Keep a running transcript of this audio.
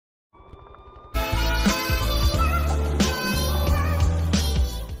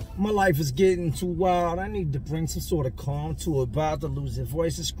My life is getting too wild. I need to bring some sort of calm to it. About to lose their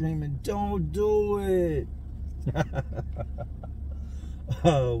voices screaming, don't do it.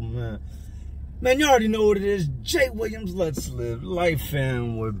 Oh, man. Man, you already know what it is. Jay Williams, let's live life,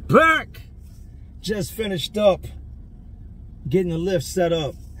 and we're back. Just finished up getting the lift set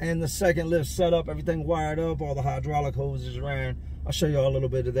up and the second lift set up. Everything wired up. All the hydraulic hoses ran. I'll show you all a little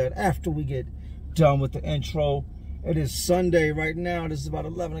bit of that after we get done with the intro. It is Sunday right now. This is about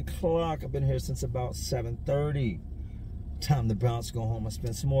 11 o'clock. I've been here since about 7:30. Time to bounce, go home, and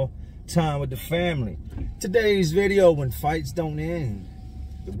spend some more time with the family. Today's video, when fights don't end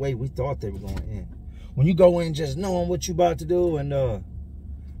the way we thought they were going to end. When you go in just knowing what you about to do and, well,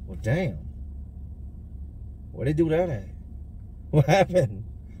 damn. Where'd they do that at? What happened?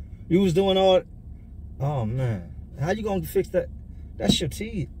 You was doing all... Oh, man. How you going to fix that? That's your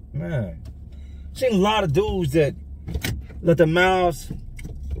teeth, man. Seen a lot of dudes that let their mouths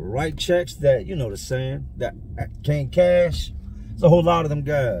write checks that, you know the saying, that can't cash. There's a whole lot of them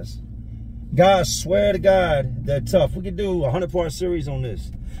guys. Guys, swear to God, they're tough. We could do a 100-part series on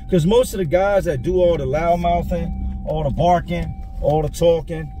this. Because most of the guys that do all the loud mouthing, all the barking, all the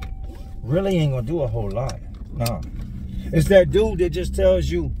talking, really ain't going to do a whole lot. Nah. It's that dude that just tells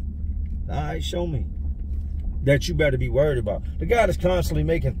you, all right, show me, that you better be worried about. The guy that's constantly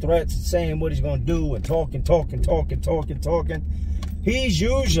making threats and saying what he's going to do and talking. He's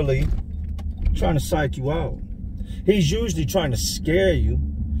usually trying to psych you out. He's usually trying to scare you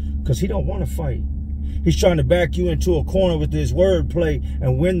because he don't want to fight. He's trying to back you into a corner with his wordplay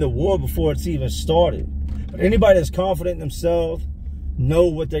and win the war before it's even started. But anybody that's confident in themselves, know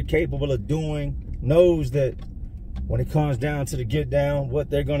what they're capable of doing, knows that when it comes down to the get down, what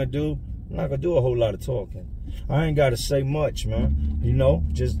they're going to do, I'm not going to do a whole lot of talking. I ain't got to say much, man. You know,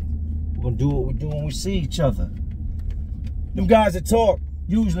 just we're going to do what we do when we see each other. Them guys that talk,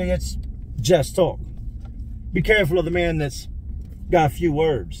 usually it's just talk. Be careful of the man that's got a few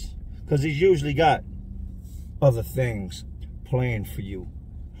words, because he's usually got other things planned for you.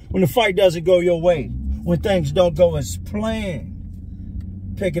 When the fight doesn't go your way, when things don't go as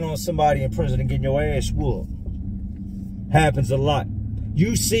planned, picking on somebody in prison and getting your ass whooped happens a lot.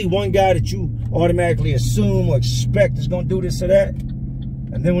 You see one guy that you automatically assume or expect is going to do this or that,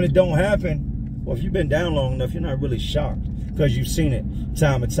 and then when it don't happen, well, if you've been down long enough, you're not really shocked because you've seen it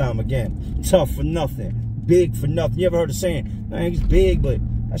time and time again. Tough for nothing, big for nothing. You ever heard the saying, man, he's big, but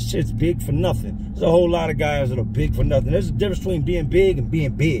that shit's big for nothing? There's a whole lot of guys that are big for nothing. There's a difference between being big and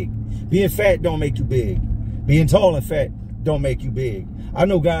being big. Being fat don't make you big. Being tall and fat don't make you big. I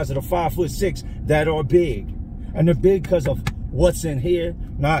know guys that are 5'6" that are big, and they're big because of what's in here,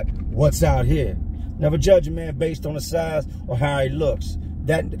 not what's out here. Never judge a man based on the size or how he looks.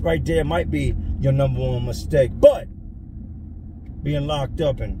 That right there might be your #1 mistake. But being locked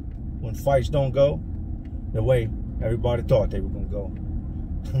up and when fights don't go the way everybody thought they were going to go,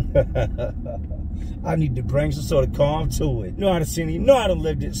 I need to bring some sort of calm to it. Know how to see it, you know how to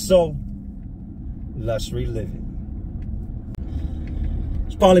live it, so let's relive it.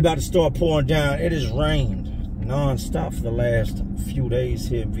 It's probably about to start pouring down. It has rained non-stop for the last few days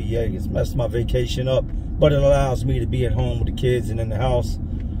here in VA. It's messed my vacation up, but it allows me to be at home with the kids and in the house,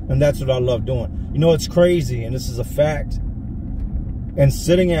 and that's what I love doing. You know, it's crazy, and this is a fact, and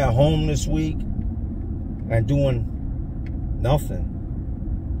sitting at home this week and doing nothing.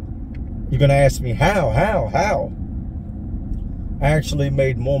 You're gonna ask me how? I actually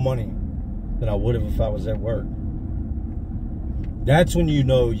made more money than I would have if I was at work. That's when you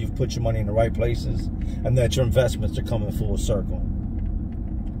know you've put your money in the right places and that your investments are coming full circle.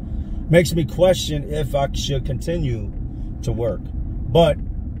 Makes me question if I should continue to work. But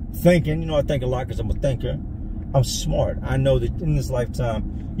thinking, you know, I think a lot because I'm a thinker. I'm smart. I know that in this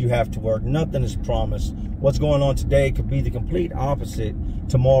lifetime, you have to work. Nothing is promised. What's going on today could be the complete opposite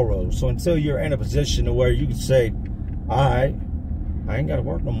tomorrow. So until you're in a position to where you can say, all right, I ain't got to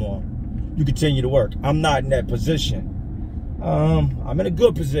work no more, you continue to work. I'm not in that position. I'm in a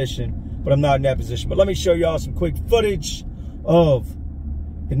good position, but I'm not in that position. But let me show y'all some quick footage of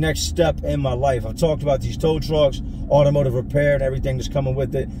the next step in my life. I've talked about these tow trucks, automotive repair, and everything that's coming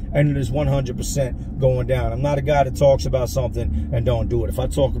with it, and it is 100% going down. I'm not a guy that talks about something and don't do it. If I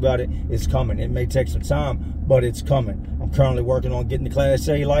talk about it, it's coming. It may take some time, but it's coming. I'm currently working on getting the Class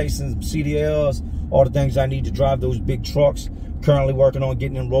A license, CDLs, all the things I need to drive those big trucks. Currently working on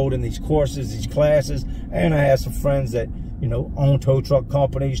getting enrolled in these courses, these classes, and I have some friends that, you know, own tow truck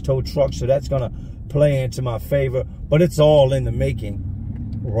companies, tow trucks, so that's going to play into my favor, but it's all in the making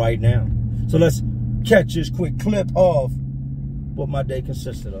right now. So let's catch this quick clip of what my day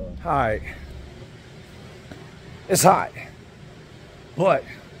consisted of. All right. It's hot, but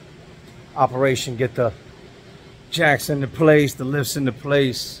operation, get the jacks into place, the lifts into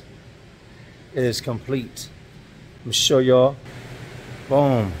place, is complete. Let me show y'all.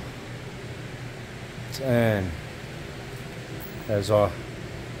 Boom. And there's our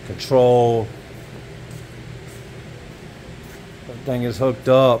control. Everything is hooked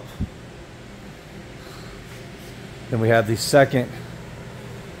up. Then we have the second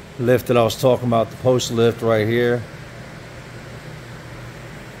lift that I was talking about, the post lift right here.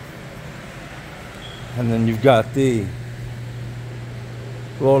 And then you've got the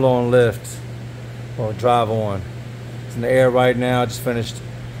roll-on lift or drive-on. It's in the air right now. I just finished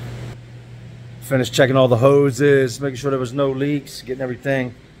checking all the hoses, making sure there was no leaks, getting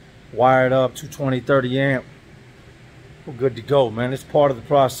everything wired up, 220, 30 amp. We're good to go, man. This part of the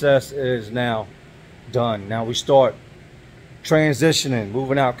process is now done. Now we start transitioning,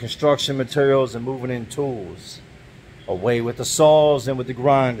 moving out construction materials and moving in tools. Away with the saws and with the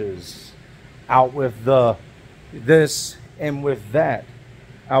grinders. Out with the this and with that.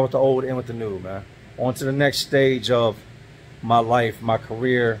 Out with the old and with the new, man. On to the next stage of my life, my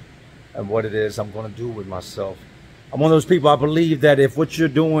career, and what it is I'm going to do with myself. I'm one of those people, I believe that if what you're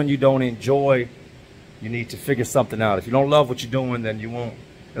doing you don't enjoy, you need to figure something out. If you don't love what you're doing, then you won't.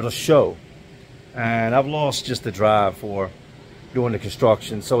 It'll show. And I've lost just the drive for doing the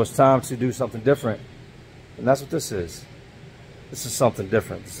construction. So it's time to do something different. And that's what this is. This is something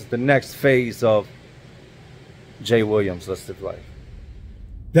different. This is the next phase of Jay Williams' Let's Live Life.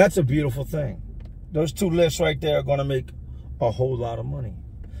 That's a beautiful thing. Those two lifts right there are going to make a whole lot of money.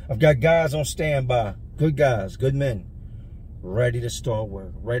 I've got guys on standby. Good guys, good men. Ready to start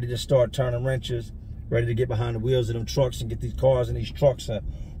work. Ready to start turning wrenches. Ready to get behind the wheels of them trucks and get these cars and these trucks and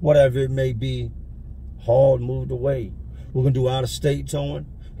whatever it may be hauled, moved away. We're going to do out-of-state towing.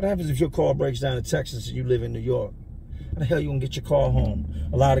 What happens if your car breaks down in Texas and you live in New York? How the hell you going to get your car home?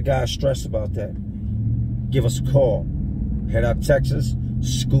 A lot of guys stress about that. Give us a call. Head out to Texas,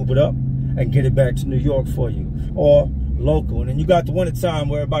 scoop it up, and get it back to New York for you. Or local. And then you got the winter time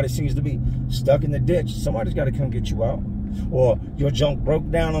where everybody seems to be stuck in the ditch. Somebody's got to come get you out. Or your junk broke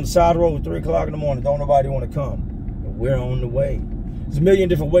down on the side of the road at 3 o'clock in the morning. Don't nobody want to come. And we're on the way. There's a million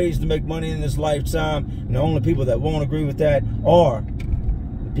different ways to make money in this lifetime. And the only people that won't agree with that are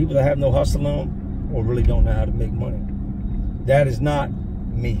the people that have no hustle on them or really don't know how to make money. That is not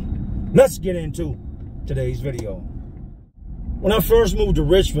me. Let's get into today's video. When I first moved to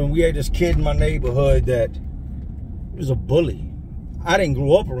Richmond, we had this kid in my neighborhood that was a bully. I didn't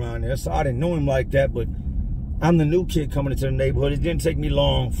grow up around there, so I didn't know him like that, but I'm the new kid coming into the neighborhood. It didn't take me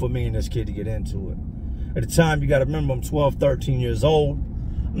long for me and this kid to get into it. At the time, you got to remember, I'm 12, 13 years old.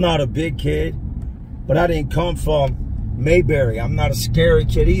 I'm not a big kid, but I didn't come from Mayberry. I'm not a scary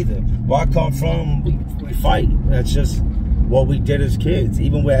kid either. Where I come from, we fight. That's just what we did as kids.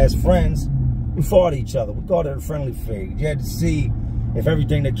 Even as friends, we fought each other. We called it a friendly fade. You had to see if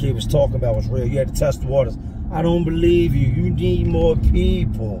everything that kid was talking about was real. You had to test the waters. I don't believe you. You need more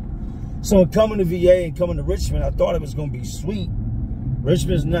people. So coming to VA and coming to Richmond, I thought it was going to be sweet.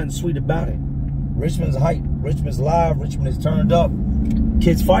 Richmond's nothing sweet about it. Richmond's hype. Richmond's live. Richmond is turned up.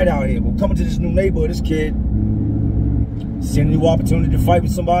 Kids fight out here. Well, coming to this new neighborhood, this kid seeing a new opportunity to fight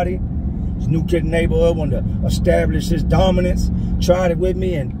with somebody. This new kid in the neighborhood wanted to establish his dominance. Tried it with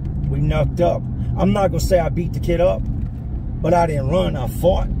me, and we knocked up. I'm not going to say I beat the kid up, but I didn't run. I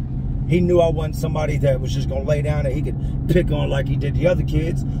fought. He knew I wasn't somebody that was just going to lay down and he could pick on like he did the other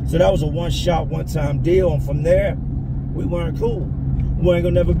kids. So that was a one-shot, one-time deal. And from there, we weren't cool. We ain't going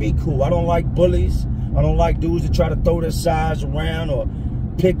to never be cool. I don't like bullies. I don't like dudes that try to throw their sides around or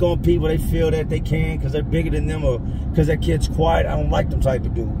pick on people they feel that they can because they're bigger than them or because that kid's quiet. I don't like them type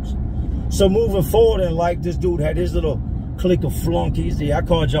of dudes. So moving forward in life, this dude had his little clique of flunkies. Yeah, I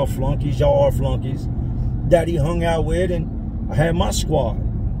called y'all flunkies. Y'all are flunkies. That he hung out with, and I had my squad.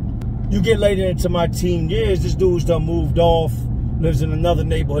 You get later into my teen years, this dude's done moved off, lives in another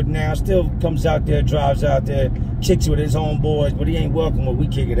neighborhood now, still comes out there, drives out there, kicks with his homeboys, but he ain't welcome where we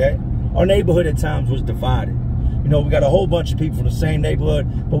kick it at. Our neighborhood at times was divided. You know, we got a whole bunch of people from the same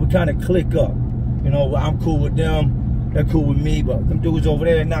neighborhood, but we kind of click up. You know, I'm cool with them, they're cool with me, but them dudes over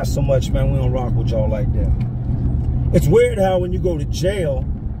there, not so much, man. We don't rock with y'all like that. It's weird how when you go to jail,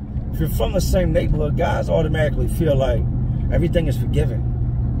 if you're from the same neighborhood, guys automatically feel like everything is forgiven.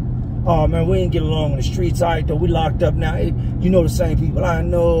 Oh, man, we didn't get along in the streets. All right, though, we locked up now. Hey, you know the same people I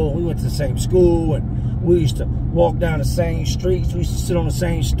know. We went to the same school, and we used to walk down the same streets. We used to sit on the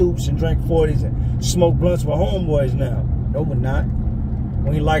same stoops and drink 40s and smoke blunts with homeboys now. No, we're not.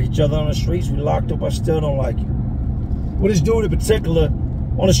 We ain't like each other on the streets. We locked up. I still don't like you. With this dude in particular,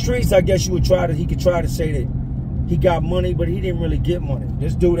 on the streets, I guess you would try to, he could try to say that he got money, but he didn't really get money.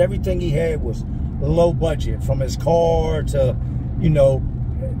 This dude, everything he had was low budget, from his car to, you know,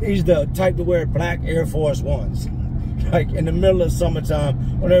 he's the type to wear black Air Force Ones. Like in the middle of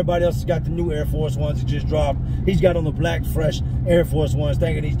summertime, when everybody else has got the new Air Force Ones that just dropped, he's got on the black, fresh Air Force Ones,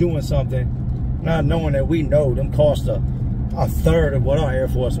 thinking he's doing something, not knowing that we know them cost a third of what our Air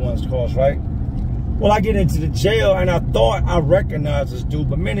Force Ones cost, right? Well, I get into the jail, and I thought I recognized this dude,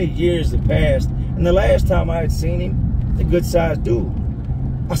 but many years have passed, and the last time I had seen him, a good-sized dude,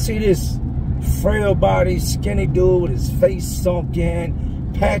 I see this frail body, skinny dude with his face sunk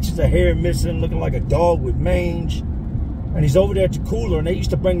in, patches of hair missing, looking like a dog with mange. And he's over there at the cooler, and they used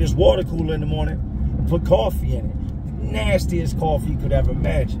to bring this water cooler in the morning and put coffee in it. The nastiest coffee you could ever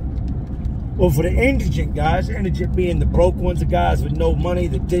imagine. Well, for the indigent guys, indigent being the broke ones, the guys with no money,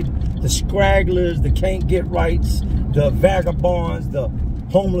 the scragglers, the can't get rights, the vagabonds, the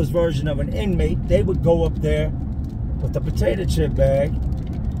homeless version of an inmate, they would go up there with a potato chip bag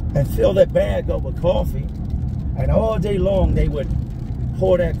and fill that bag up with coffee. And all day long, they would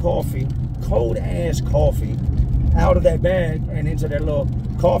pour that coffee, cold-ass coffee, out of that bag and into that little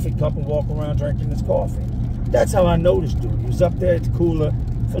coffee cup and walk around drinking this coffee. That's how I noticed dude. He was up there at the cooler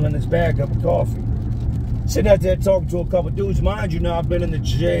filling his bag up with coffee. Sitting out there talking to a couple dudes. Mind you, now I've been in the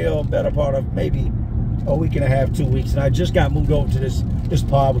jail better part of maybe a week and a half, 2 weeks, and I just got moved over to this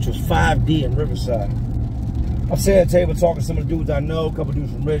pod, which was 5D in Riverside. I'm sitting at the table talking to some of the dudes I know, a couple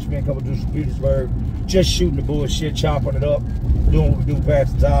dudes from Richmond, a couple dudes from Petersburg, just shooting the bullshit, chopping it up, doing what we do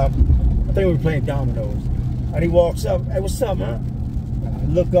past the time. I think we were playing dominoes. And he walks up, hey, what's up, man? I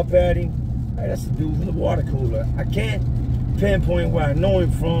look up at him. Hey, that's the dude from the water cooler. I can't pinpoint where I know him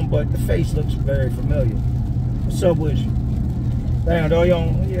from, but the face looks very familiar. What's up with you? Damn, dog,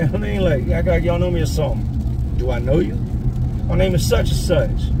 y'all, yeah, I mean, like, I got y'all know me or something. Do I know you? My name is such and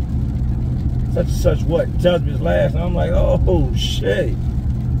such. Such and such what? He tells me his last, and I'm like, oh, shit.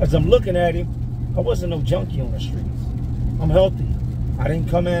 As I'm looking at him, I wasn't no junkie on the streets. I'm healthy. I didn't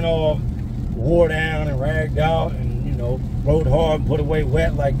come in all wore down and ragged out and, you know, rode hard and put away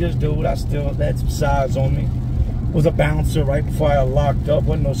wet like this dude. I still had some size on me. Was a bouncer right before I got locked up.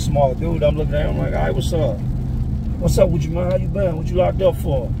 Wasn't no small dude. I'm looking at him like, all right, what's up? What's up with you, man? How you been? What you locked up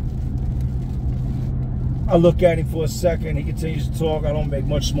for? I look at him for a second. He continues to talk. I don't make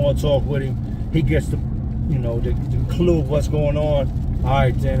much small talk with him. He gets the, you know, the clue of what's going on. All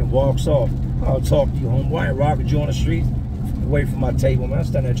right, then, and walks off. I'll talk to you, homeboy. I ain't rocking you on the street. Away from my table, man. I'm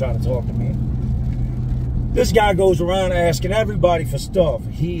standing there trying to talk to me. This guy goes around asking everybody for stuff.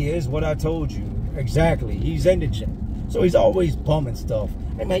 He is what I told you. Exactly. He's indigent. So he's always bumming stuff.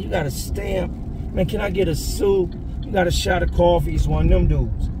 Hey, man, you got a stamp? Man, can I get a soup? You got a shot of coffee? He's one of them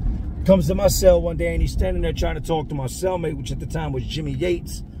dudes. Comes to my cell one day, and he's standing there trying to talk to my cellmate, which at the time was Jimmy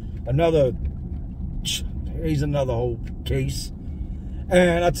Yates. He's another whole case.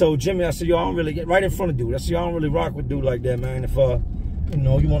 And I told Jimmy, I said, yo, I don't really get right in front of dude. I said, yo, I don't really rock with dude like that, man. If, you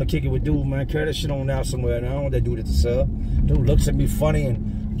know, you want to kick it with dude, man, carry that shit on out somewhere. And I don't want that dude at the cell. Dude looks at me funny,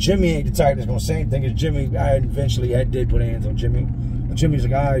 and Jimmy ain't the type that's going to say anything. As Jimmy, I eventually did put hands on Jimmy. And Jimmy's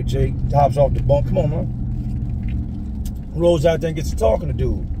like, all right, Jake, hops off the bunk. Come on, man. Rolls out there and gets to talking to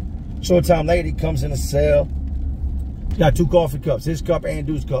dude. Short time later, he comes in the cell. He got 2 coffee cups, his cup and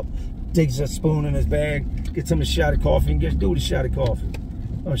dude's cup. Takes a spoon in his bag, gets him a shot of coffee, and gets dude a shot of coffee.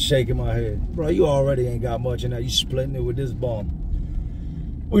 I'm shaking my head. Bro, you already ain't got much, and now you splitting it with this bum.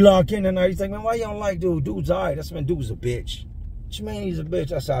 We lock in tonight. He's like, man, why you don't like dude? Dude's all right. That's when dude's a bitch. What you mean he's a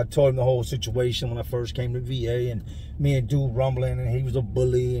bitch? I said, I told him the whole situation when I first came to VA, and me and dude rumbling, and he was a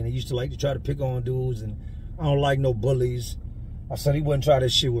bully, and he used to like to try to pick on dudes, and I don't like no bullies. I said he wouldn't try that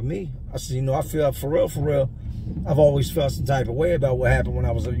shit with me. I said, you know, I feel for real, I've always felt some type of way about what happened when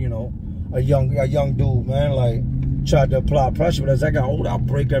I was, you know, a young dude, man. Like, tried to apply pressure, but as I got older, I'll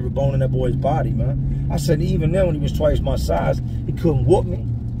break every bone in that boy's body, man. I said, even then, when he was twice my size, he couldn't whoop me.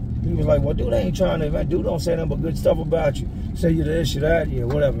 He was like, well, dude, I ain't trying to, man. Dude don't say nothing but good stuff about you. Say you this, you that, yeah,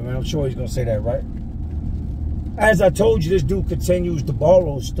 whatever, man. I'm sure he's gonna say that, right? As I told you, this dude continues to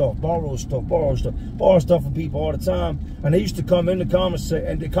borrow stuff from people all the time. And they used to come in the commissary,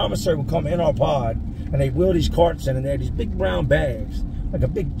 and the commissary would come in our pod, and they wheel these carts in, and they had these big brown bags, like a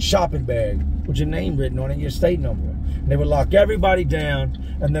big shopping bag with your name written on it, your state number. And they would lock everybody down,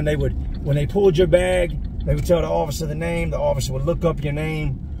 and then they would, when they pulled your bag, they would tell the officer the name. The officer would look up your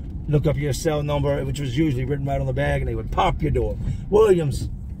name, look up your cell number, which was usually written right on the bag, and they would pop your door. Williams,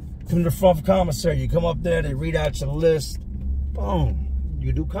 from the front commissary. You come up there, they read out your list. Boom.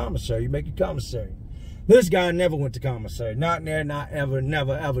 You do commissary. You make your commissary. This guy never went to commissary. Not there, not ever,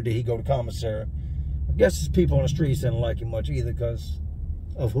 never, ever did he go to commissary. I guess his people on the streets didn't like him much either because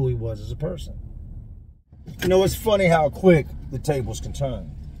of who he was as a person. You know, it's funny how quick the tables can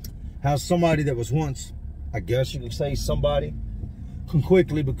turn. How somebody that was once, I guess you could say somebody, can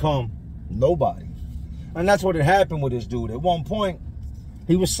quickly become nobody. And that's what had happened with this dude. At one point,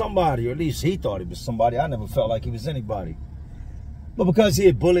 he was somebody, or at least he thought he was somebody. I never felt like he was anybody. But because he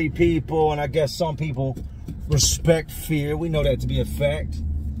had bullied people, and I guess some people respect fear, we know that to be a fact,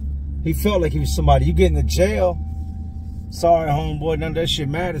 he felt like he was somebody. You get into jail, sorry, homeboy, none of that shit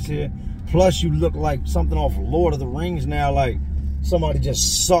matters here. Plus, you look like something off of Lord of the Rings now, like somebody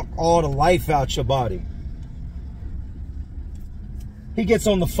just sucked all the life out your body. He gets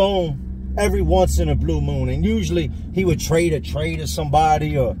on the phone every once in a blue moon, and usually he would trade to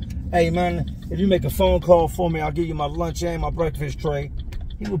somebody, or, hey, man, if you make a phone call for me, I'll give you my lunch and my breakfast tray.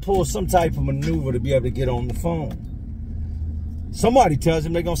 He would pull some type of maneuver to be able to get on the phone. Somebody tells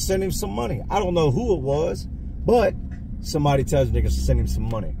him they're going to send him some money. I don't know who it was, but somebody tells him they're going to send him some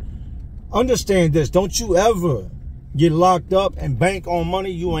money. Understand this. Don't you ever get locked up and bank on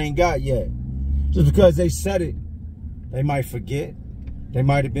money you ain't got yet. Just because they said it, they might forget. They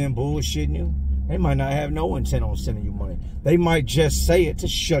might have been bullshitting you. They might not have no intent on sending you money. They might just say it to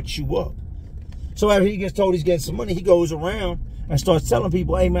shut you up. So after he gets told he's getting some money, he goes around and starts telling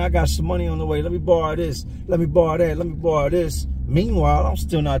people, hey, man, I got some money on the way. Let me borrow this. Let me borrow that. Let me borrow this. Meanwhile, I'm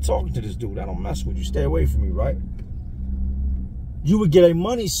still not talking to this dude. I don't mess with you. Stay away from me, right? You would get a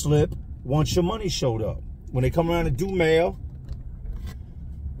money slip once your money showed up. When they come around and do mail,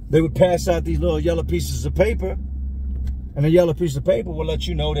 they would pass out these little yellow pieces of paper, and the yellow piece of paper will let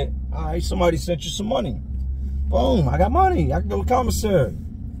you know that, all right, somebody sent you some money. Boom, I got money. I can go to commissary.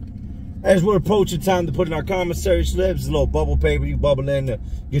 As we're approaching time to put in our commissary slips, a little bubble paper you bubble in to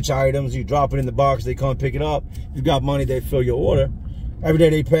get your items. You drop it in the box. They come pick it up. If you got money, they fill your order. Every day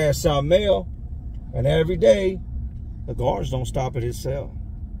they pass out mail, and every day the guards don't stop at his cell.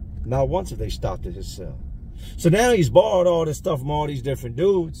 Not once have they stopped at his cell. So now he's borrowed all this stuff from all these different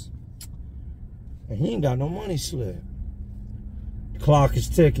dudes, and he ain't got no money slip. The clock is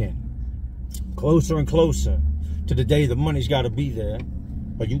ticking closer and closer to the day the money's got to be there,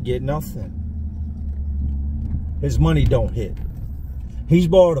 or you get nothing. His money don't hit. He's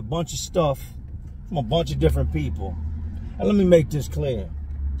borrowed a bunch of stuff from a bunch of different people. And let me make this clear.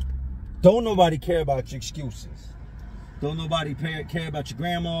 Don't nobody care about your excuses. Don't nobody care about your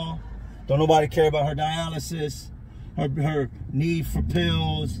grandma. Don't nobody care about her dialysis, her need for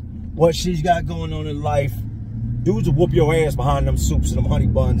pills, what she's got going on in life. Dudes will whoop your ass behind them soups and them honey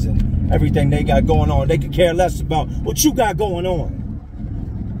buns and everything they got going on. They could care less about what you got going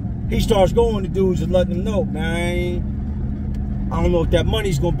on. He starts going to dudes and letting them know, man, I don't know if that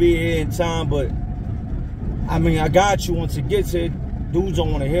money's going to be here in time, but, I mean, I got you once it gets here. Dudes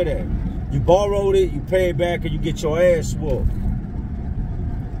don't want to hear that. You borrowed it, you pay it back, and you get your ass whooped.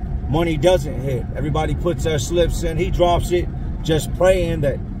 Money doesn't hit. Everybody puts their slips in. He drops it, just praying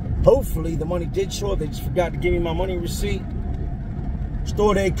that hopefully the money did show up. They just forgot to give me my money receipt.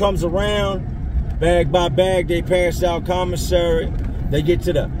 Store day comes around, bag by bag, they pass out commissary. They get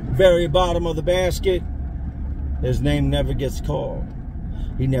to the very bottom of the basket. His name never gets called.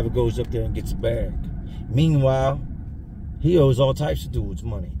 He never goes up there and gets a bag. Meanwhile, he owes all types of dudes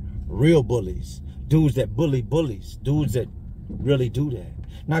money. Real bullies. Dudes that bully bullies. Dudes that really do that.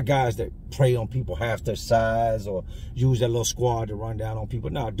 Not guys that prey on people half their size or use that little squad to run down on people.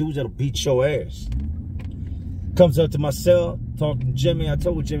 Nah, dudes that'll beat your ass. Comes up to my cell, talking to Jimmy. I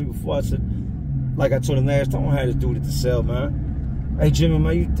told Jimmy before, I said, like I told him last time, I had this dude at the cell, man. Hey, Jimmy,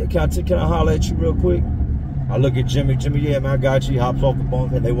 man, can I holler at you real quick? I look at Jimmy. Jimmy, yeah, man, I got you. He hops off the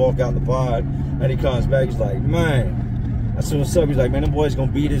bunk, and they walk out in the pod. And he comes back. He's like, man. I said, what's up? He's like, man, them boys going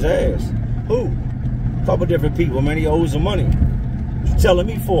to beat his ass. Who? A couple different people, man. He owes them money. What you telling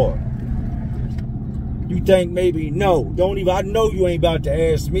me for? You think maybe, no. Don't even, I know you ain't about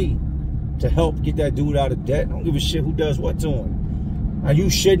to ask me to help get that dude out of debt. I don't give a shit who does what to him. And you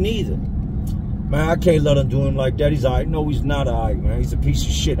shouldn't either. Man, I can't let him do him like that. He's all right. No, he's not all right, man. He's a piece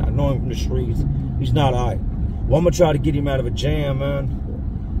of shit. I know him from the streets. He's not all right. Well, I'm going to try to get him out of a jam,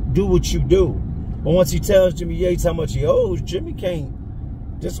 man. Do what you do. But once he tells Jimmy Yates how much he owes, Jimmy can't.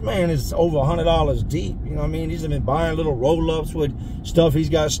 This man is over $100 deep. You know what I mean? He's been buying little roll-ups with stuff he's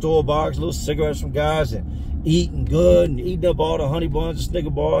got store box, little cigarettes from guys, and eating good, and eating up all the honey buns and Snicker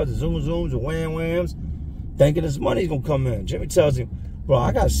bars and Zoom Zooms and Wham Whams, thinking his money's going to come in. Jimmy tells him, bro,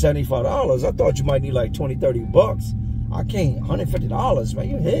 I got $75. I thought you might need like 20, 30 bucks. I can't. $150, man.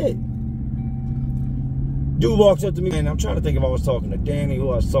 You hit. Dude walks up to me, and I'm trying to think if I was talking to Danny, who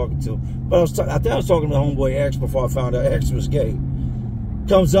I was talking to. But I think I was talking to homeboy X before I found out X was gay.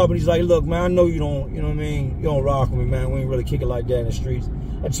 Comes up and he's like, look, man, I know you don't, you know what I mean? You don't rock with me, man. We ain't really kick it like that in the streets.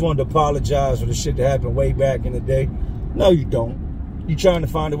 I just wanted to apologize for the shit that happened way back in the day. No, you don't. You're trying to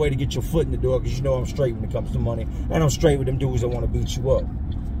find a way to get your foot in the door because you know I'm straight when it comes to money. And I'm straight with them dudes that want to beat you up.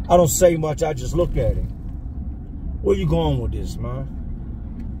 I don't say much. I just look at it. Where you going with this,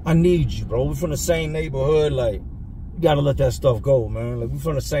 man? I need you, bro. We're from the same neighborhood. Like, you got to let that stuff go, man. Like, we're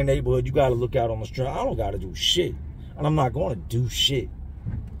from the same neighborhood. You got to look out on the street. I don't got to do shit. And I'm not going to do shit.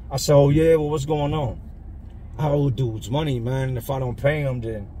 I said, oh, yeah, well, what's going on? I owe dudes money, man. And if I don't pay them,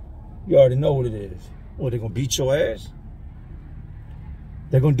 then you already know what it is. What, they going to beat your ass?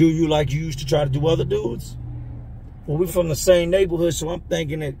 They're going to do you like you used to try to do other dudes? Well, we're from the same neighborhood, so I'm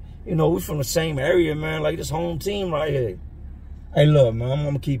thinking that, you know, we're from the same area, man. Like this home team right here. Hey, look, man, I'm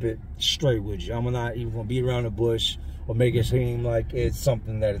going to keep it straight with you. I'm not even going to beat around the bush or make it seem like it's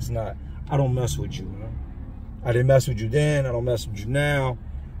something that it's not. I don't mess with you, man. I didn't mess with you then. I don't mess with you now.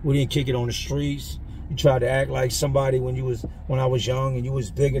 We didn't kick it on the streets. You tried to act like somebody when I was young and you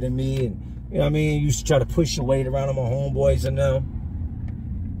was bigger than me, and you know what I mean? You used to try to push your weight around on my homeboys and them.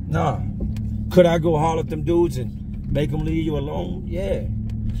 Nah. Could I go holler at them dudes and make them leave you alone? Yeah.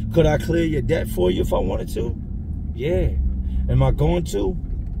 Could I clear your debt for you if I wanted to? Yeah. Am I going to?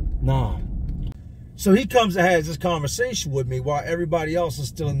 Nah. So he comes and has this conversation with me while everybody else is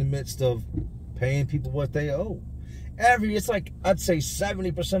still in the midst of paying people what they owe. It's like, I'd say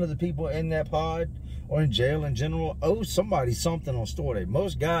 70% of the people in that pod or in jail in general owe somebody something on store day.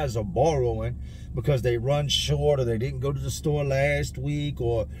 Most guys are borrowing because they run short, or they didn't go to the store last week,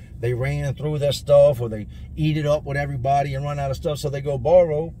 or they ran through their stuff, or they eat it up with everybody and run out of stuff, so they go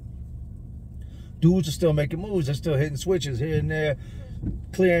borrow. Dudes are still making moves. They're still hitting switches here and there,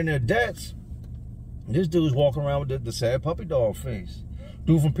 clearing their debts. This dude's walking around with the sad puppy dog face.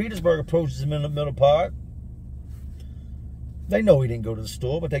 Dude from Petersburg approaches him in the middle pod. They know he didn't go to the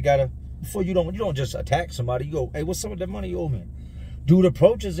store, but they gotta, before you don't just attack somebody. You go, hey, what's up with that money you owe me? Dude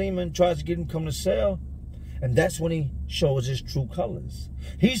approaches him and tries to get him to come to sell, and that's when he shows his true colors.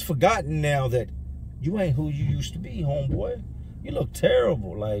 He's forgotten now that you ain't who you used to be, homeboy. You look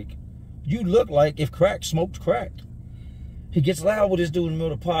terrible. Like, you look like if crack smoked crack. He gets loud with this dude in the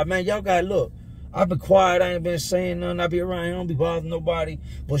middle of the pod. Man, y'all gotta look. I've been quiet. I ain't been saying nothing. I be around. I don't be bothering nobody.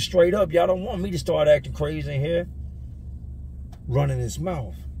 But straight up, y'all don't want me to start acting crazy in here. Running his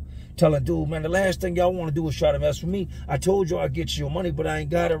mouth. Telling dude, man, the last thing y'all want to do is try to mess with me. I told you I'd get you your money, but I ain't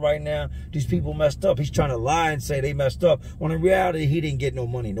got it right now. These people messed up. He's trying to lie and say they messed up, when in reality, he didn't get no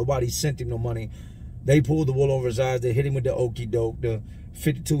money. Nobody sent him no money. They pulled the wool over his eyes. They hit him with the okie doke, the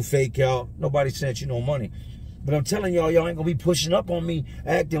 52 fake out. Nobody sent you no money. But I'm telling y'all, y'all ain't going to be pushing up on me,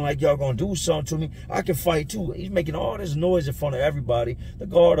 acting like y'all going to do something to me. I can fight, too. He's making all this noise in front of everybody. The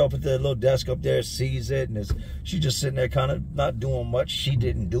guard up at the little desk up there sees it, and she's just sitting there kind of not doing much. She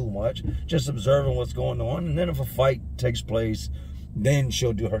didn't do much, just observing what's going on. And then if a fight takes place, then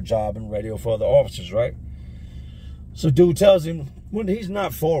she'll do her job and radio for other officers, right? So dude tells him, when he's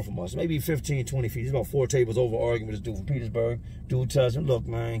not far from us, maybe 15, 20 feet. He's about 4 tables over arguing with this dude from Petersburg. Dude tells him, look,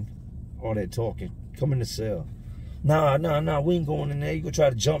 man, all that talking, come in the cell. Nah, we ain't going in there. You go try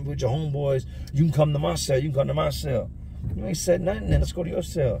to jump with your homeboys. You can come to my cell. You can come to my cell. You ain't said nothing, then let's go to your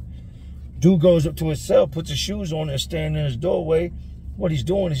cell. Dude goes up to his cell, puts his shoes on, and standing in his doorway. What he's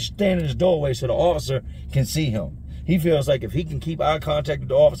doing is he's standing in his doorway so the officer can see him. He feels like if he can keep eye contact with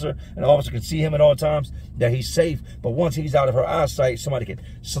the officer, and the officer can see him at all times, that he's safe. But once he's out of her eyesight, somebody can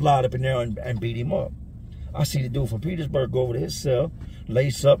slide up in there and beat him up. I see the dude from Petersburg go over to his cell,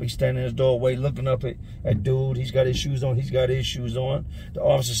 lace up. He's standing in his doorway looking up at dude. He's got his shoes on. He's got his shoes on. The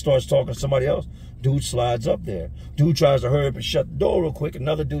officer starts talking to somebody else. Dude slides up there. Dude tries to hurry up and shut the door real quick.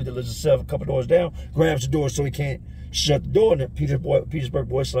 Another dude that lives in a cell a couple doors down grabs the door so he can't shut the door. And the Petersburg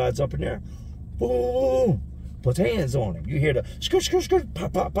boy slides up in there. Boom. Puts hands on him. You hear the skirt, skirt, skirt,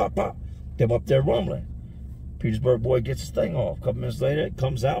 pop, pop, pop, pop. Them up there rumbling. Petersburg boy gets his thing off. A couple minutes later, it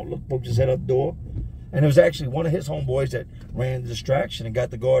comes out, pokes his head out the door. And it was actually one of his homeboys that ran the distraction and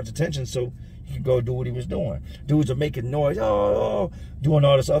got the guard's attention so he could go do what he was doing. Dudes are making noise, doing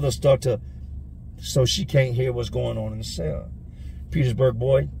all this other stuff so she can't hear what's going on in the cell. Petersburg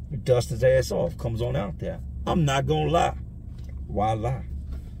boy, dusts his ass off, comes on out there. I'm not going to lie. Why lie?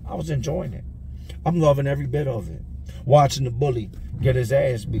 I was enjoying it. I'm loving every bit of it. Watching the bully get his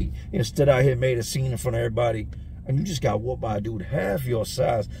ass beat. Stood out here, made a scene in front of everybody. And you just got whooped by a dude half your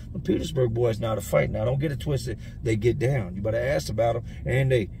size. The Petersburg boys know how to fight now. Don't get it twisted. They get down. You better ask about them.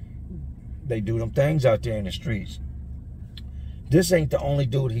 And they do them things out there in the streets. This ain't the only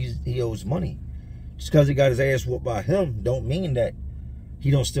dude he owes money. Just because he got his ass whooped by him don't mean that he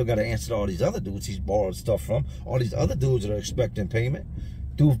don't still got to answer to all these other dudes he's borrowed stuff from. All these other dudes that are expecting payment.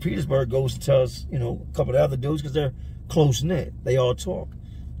 Dude from Petersburg goes and tells, a couple of the other dudes because they're close-knit. They all talk.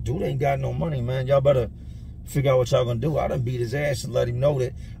 Dude ain't got no money, man. Y'all better figure out what y'all gonna do. I done beat his ass and let him know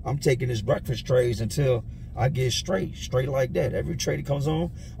that I'm taking his breakfast trays until I get straight like that. Every tray that comes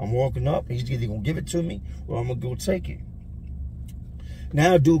on, I'm walking up. He's either gonna give it to me or I'm gonna go take it.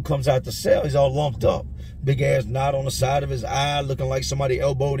 Now dude comes out the cell. He's all lumped up. Big ass knot on the side of his eye, looking like somebody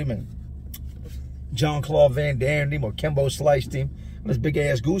elbowed him and Jean-Claude Van Damme him or Kimbo sliced him. And this big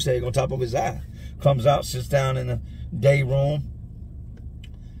ass goose egg on top of his eye. Comes out, sits down in the day room.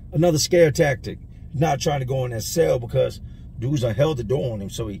 Another scare tactic. Not trying to go in that cell because dudes held the door on him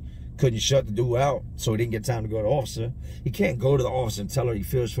so he couldn't shut the dude out, so he didn't get time to go to the officer. He can't go to the officer and tell her he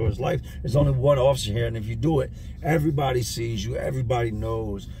fears for his life. There's only one officer here, and if you do it, everybody sees you, everybody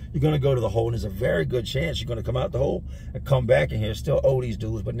knows. You're going to go to the hole, and there's a very good chance you're going to come out the hole and come back in here, still owe these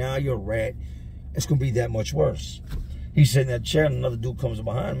dudes, but now you're a rat. It's going to be that much worse. He's sitting in that chair, and another dude comes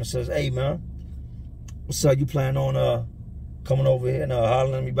behind him and says, hey, man, what's up? You plan on coming over here and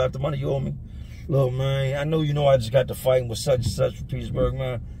hollering at me about the money you owe me? Look, man, I know you know I just got to fighting with such and such for Petersburg,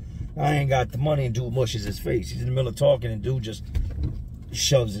 man. I ain't got the money, and dude mushes his face. He's in the middle of talking, and dude just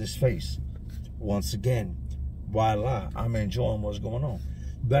shoves his face. Once again, why lie? I'm enjoying what's going on.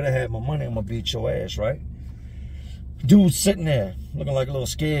 Better have my money, I'm going to beat your ass, right? Dude's sitting there, looking like a little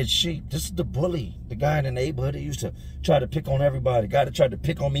scared sheep. This is the bully, the guy in the neighborhood that used to try to pick on everybody. The guy that tried to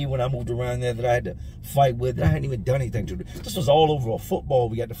pick on me when I moved around there that I had to fight with. That I hadn't even done anything to. This was all over a football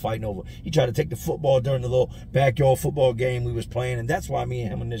we got to fighting over. He tried to take the football during the little backyard football game we was playing, and that's why me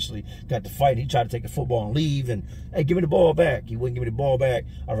and him initially got to fight. He tried to take the football and leave, and, hey, give me the ball back. He wouldn't give me the ball back.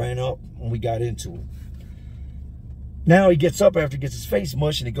 I ran up, and we got into it. Now he gets up after he gets his face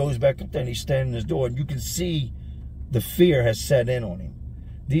mushed, and he goes back up there, and he's standing in his door, and you can see the fear has set in on him.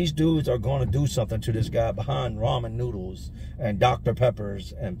 These dudes are going to do something to this guy behind ramen noodles and Dr.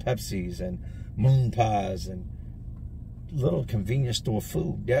 Peppers and Pepsis and moon pies and little convenience store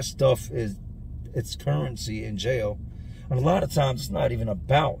food. That stuff is, it's currency in jail. And a lot of times it's not even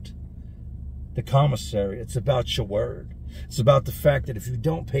about the commissary. It's about your word. It's about the fact that if you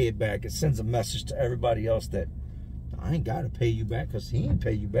don't pay it back, it sends a message to everybody else that I ain't got to pay you back because he ain't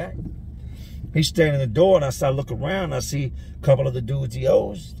pay you back. He's standing in the door, and I start looking around, and I see a couple of the dudes he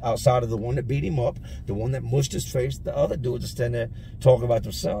owes outside of the one that beat him up, the one that mushed his face. The other dudes are standing there talking about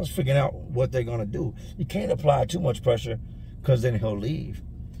themselves, figuring out what they're going to do. You can't apply too much pressure because then he'll leave.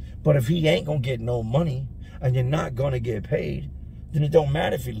 But if he ain't going to get no money and you're not going to get paid, then it don't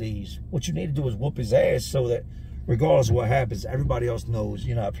matter if he leaves. What you need to do is whoop his ass so that regardless of what happens, everybody else knows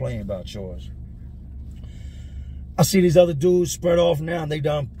you're not playing about yours. I see these other dudes spread off now, and they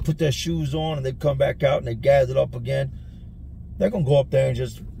done put their shoes on, and they've come back out, and they gathered up again. They're going to go up there and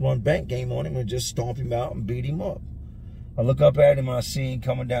just run bank game on him and just stomp him out and beat him up. I look up at him, I see him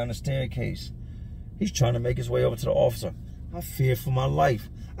coming down the staircase. He's trying to make his way over to the officer. I fear for my life.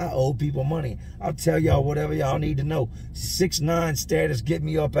 I owe people money. I'll tell y'all whatever y'all need to know. 6'9" status, get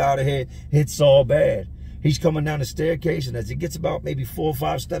me up out of here. It's all bad. He's coming down the staircase, and as he gets about maybe 4 or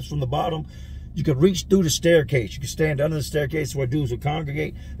 5 steps from the bottom, you could reach through the staircase. You could stand under the staircase where dudes would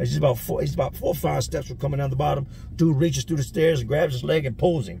congregate. It's just about 4 or 5 steps from coming down the bottom. Dude reaches through the stairs and grabs his leg and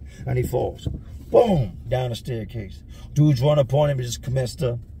pulls him, and he falls. Boom, down the staircase. Dudes run up on him and just commence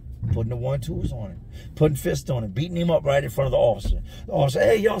to putting the 1-2s on him, putting fists on him, beating him up right in front of the officer. The officer,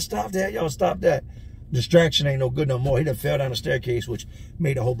 hey, y'all stop that, y'all stop that. Distraction ain't no good no more. He done fell down the staircase, which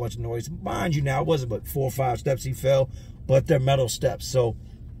made a whole bunch of noise. Mind you now, it wasn't but 4 or 5 steps he fell, but they're metal steps, so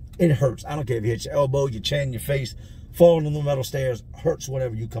it hurts. I don't care if you hit your elbow, your chin, your face. Falling on the metal stairs hurts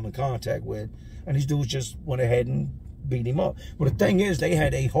whatever you come in contact with. And these dudes just went ahead and beat him up. But the thing is, they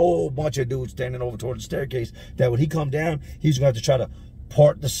had a whole bunch of dudes standing over toward the staircase that when he come down, he's going to have to try to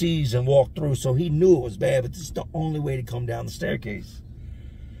part the seas and walk through. So he knew it was bad, but this is the only way to come down the staircase.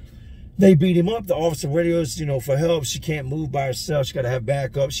 They beat him up. The officer radios, you know, for help. She can't move by herself. She got to have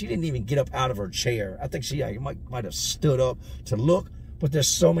backup. She didn't even get up out of her chair. I think she might have stood up to look. But there's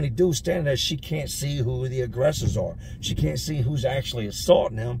so many dudes standing there, she can't see who the aggressors are. She can't see who's actually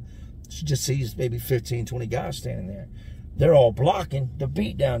assaulting him. She just sees maybe 15, 20 guys standing there. They're all blocking the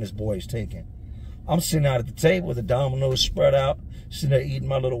beat down this boy is taking. I'm sitting out at the table with the dominoes spread out, sitting there eating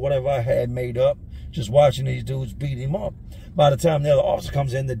my little whatever I had made up, just watching these dudes beat him up. By the time the other officer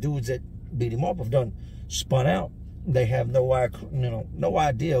comes in, the dudes that beat him up have done spun out. They have no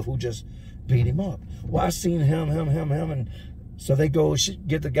idea who just beat him up. Well, I seen him, and so they go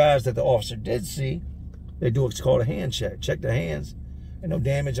get the guys that the officer did see. They do what's called a hand check. Check the hands. Ain't no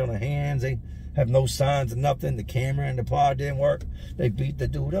damage on the hands. They have no signs of nothing. The camera and the pod didn't work. They beat the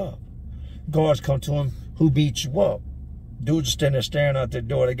dude up. Guards come to him. Who beat you up? Dude's just standing there staring out their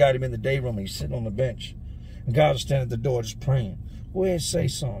door. They got him in the day room. He's sitting on the bench. And guys are standing at the door just praying. Go ahead and say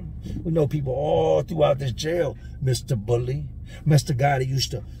something. We know people all throughout this jail, Mr. Bully, Mr. Guy that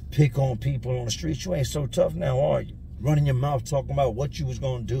used to pick on people on the streets. You ain't so tough now, are you? Running your mouth talking about what you was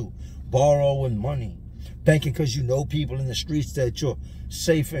going to do. Borrowing money. Thinking because you know people in the streets that you're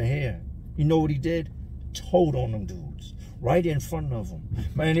safe in here. You know what he did? Told on them dudes. Right in front of them.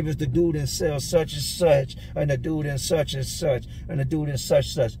 Man, it was the dude in cell such and such, and the dude in such and such, and the dude in such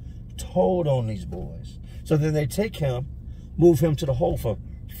and such. Told on these boys. So then they take him, move him to the hole for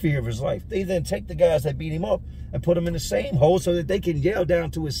fear of his life. They then take the guys that beat him up and put him in the same hole so that they can yell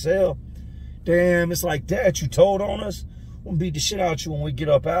down to his cell, damn, it's like that. You told on us. We'll beat the shit out you when we get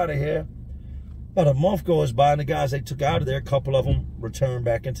up out of here. About a month goes by, and the guys they took out of there, a couple of them returned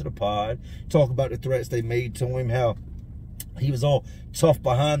back into the pod, talk about the threats they made to him, how he was all tough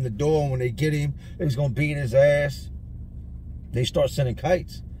behind the door. When they get him, they was going to beat his ass. They start sending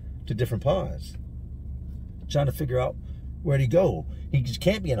kites to different pods, trying to figure out where'd he go. He just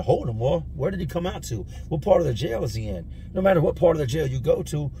can't be in a hole no more. Where did he come out to? What part of the jail is he in? No matter what part of the jail you go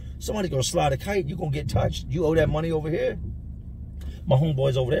to, somebody's going to slide a kite. You're going to get touched. You owe that money over here. My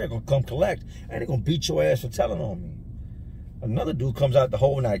homeboys over there are going to come collect, and they're going to beat your ass for telling on me. Another dude comes out the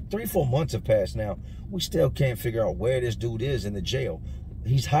hole night. 3-4 months have passed now. We still can't figure out where this dude is in the jail.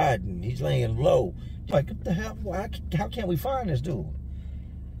 He's hiding. He's laying low. Like, what the hell? How can't we find this dude?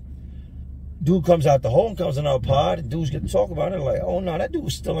 Dude comes out the hole and comes in our pod, and dudes get to talk about it like, oh, no, that dude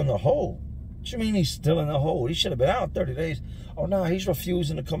was still in the hole. What you mean he's still in the hole? He should have been out 30 days. Oh, no, he's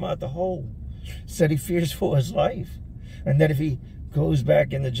refusing to come out the hole. Said he fears for his life. And that if he goes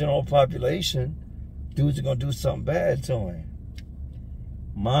back in the general population, dudes are going to do something bad to him.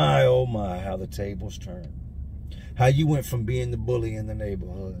 My, oh, my, how the tables turn. How you went from being the bully in the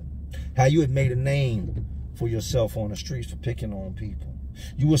neighborhood. How you had made a name for yourself on the streets for picking on people.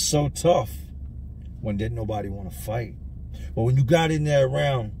 You were so tough when didn't nobody want to fight. But when you got in there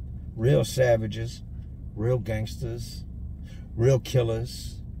around real savages, real gangsters, real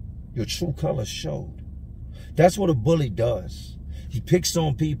killers, your true colors showed. That's what a bully does. He picks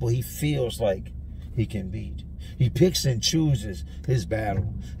on people he feels like he can beat. He picks and chooses his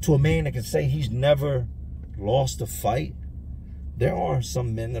battle. To a man that can say he's never lost a fight, there are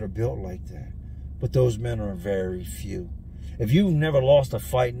some men that are built like that. But those men are very few. If you've never lost a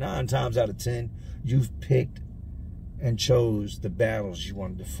fight, 9 times out of 10, you've picked and chose the battles you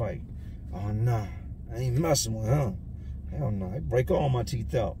wanted to fight. Oh, nah, I ain't messing with him. Hell no, I break all my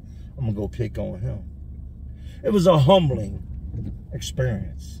teeth out. I'm going to go pick on him. It was a humbling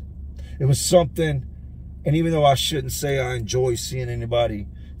experience. It was something, and even though I shouldn't say I enjoy seeing anybody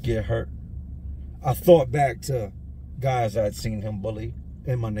get hurt, I thought back to guys I'd seen him bully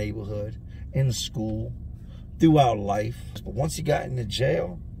in my neighborhood, in school, throughout life. But once he got into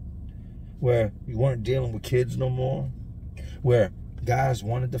jail, where you weren't dealing with kids no more, where guys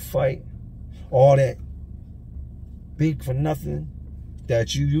wanted to fight, all that big for nothing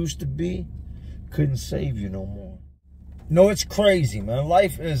that you used to be couldn't save you no more. No, it's crazy, man.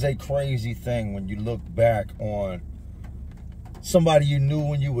 Life is a crazy thing when you look back on somebody you knew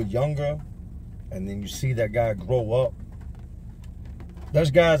when you were younger, and then you see that guy grow up.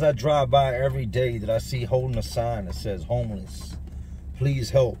 There's guys I drive by every day that I see holding a sign that says homeless, please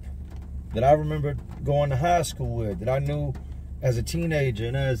help, that I remember going to high school with, that I knew as a teenager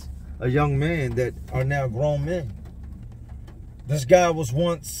and as a young man that are now grown men. This guy was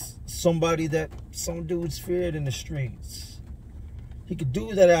once somebody that some dudes feared in the streets. He could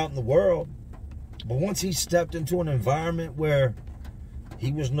do that out in the world, but once he stepped into an environment where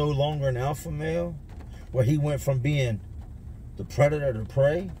he was no longer an alpha male, where he went from being the predator to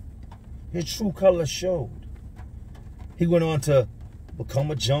prey, his true colors showed. He went on to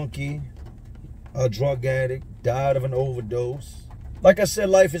become a junkie, a drug addict, died of an overdose. Like I said,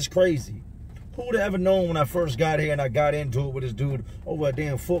 life is crazy. Who would have ever known when I first got here and I got into it with this dude over a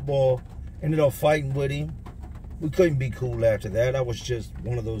damn football, ended up fighting with him. We couldn't be cool after that. I was just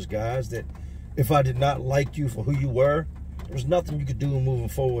one of those guys that if I did not like you for who you were, there was nothing you could do moving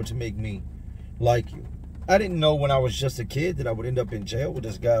forward to make me like you. I didn't know when I was just a kid that I would end up in jail with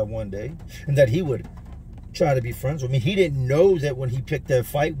this guy one day and that he would try to be friends with me. He didn't know that when he picked that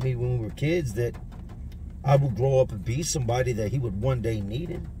fight with me when we were kids that I would grow up and be somebody that he would one day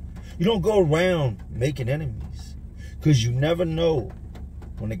need it. You don't go around making enemies because you never know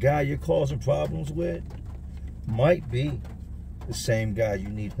when the guy you're causing problems with might be the same guy you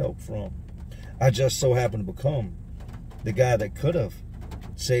need help from. I just so happened to become the guy that could have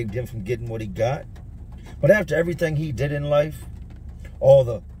saved him from getting what he got. But after everything he did in life, all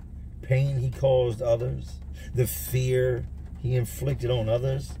the pain he caused others, the fear he inflicted on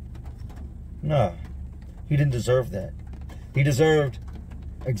others, nah, he didn't deserve that. He deserved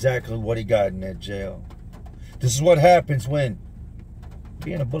exactly what he got in that jail. This is what happens when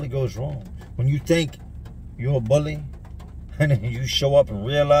being a bully goes wrong. When you think you're a bully and then you show up and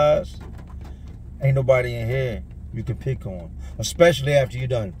realize ain't nobody in here you can pick on. Especially after you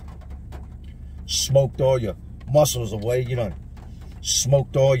done smoked all your muscles away. You done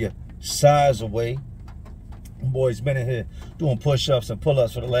smoked all your size away. Boys been in here doing push-ups and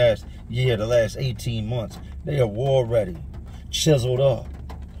pull-ups for the last year, the last 18 months. They are war ready, chiseled up,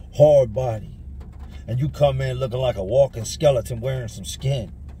 hard body. And you come in looking like a walking skeleton wearing some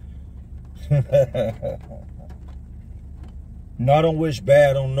skin. No, I don't wish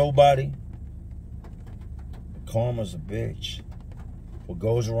bad on nobody. Karma's a bitch. What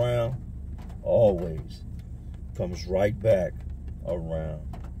goes around always comes right back around.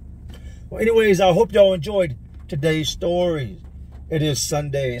 Well, anyways, I hope y'all enjoyed today's story. It is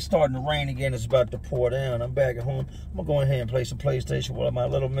Sunday. It's starting to rain again. It's about to pour down. I'm back at home. I'm going to go ahead and play some PlayStation with my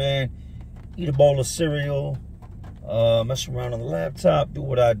little man. Eat a bowl of cereal. Mess around on the laptop. Do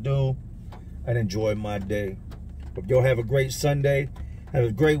what I do. And enjoy my day. Hope y'all have a great Sunday. Have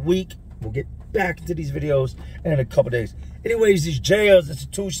a great week. We'll get back into these videos in a couple days. Anyways, these jails,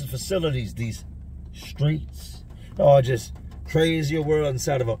 institutions, facilities, these streets are just crazier world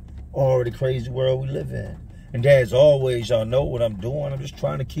inside of a already crazy world we live in. And as always, y'all know what I'm doing. I'm just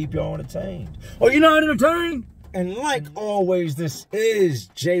trying to keep y'all entertained. Oh, you're not entertained? And like always, this is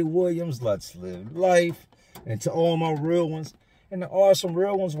Jay Williams. Let's live life. And to all my real ones, and there are some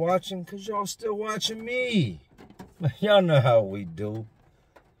real ones watching, because y'all still watching me. Y'all know how we do.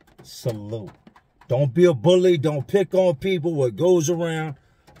 Salute. Don't be a bully. Don't pick on people. What goes around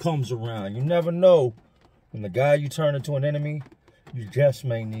comes around. You never know when the guy you turn into an enemy, you just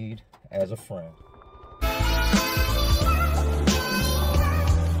may need as a friend.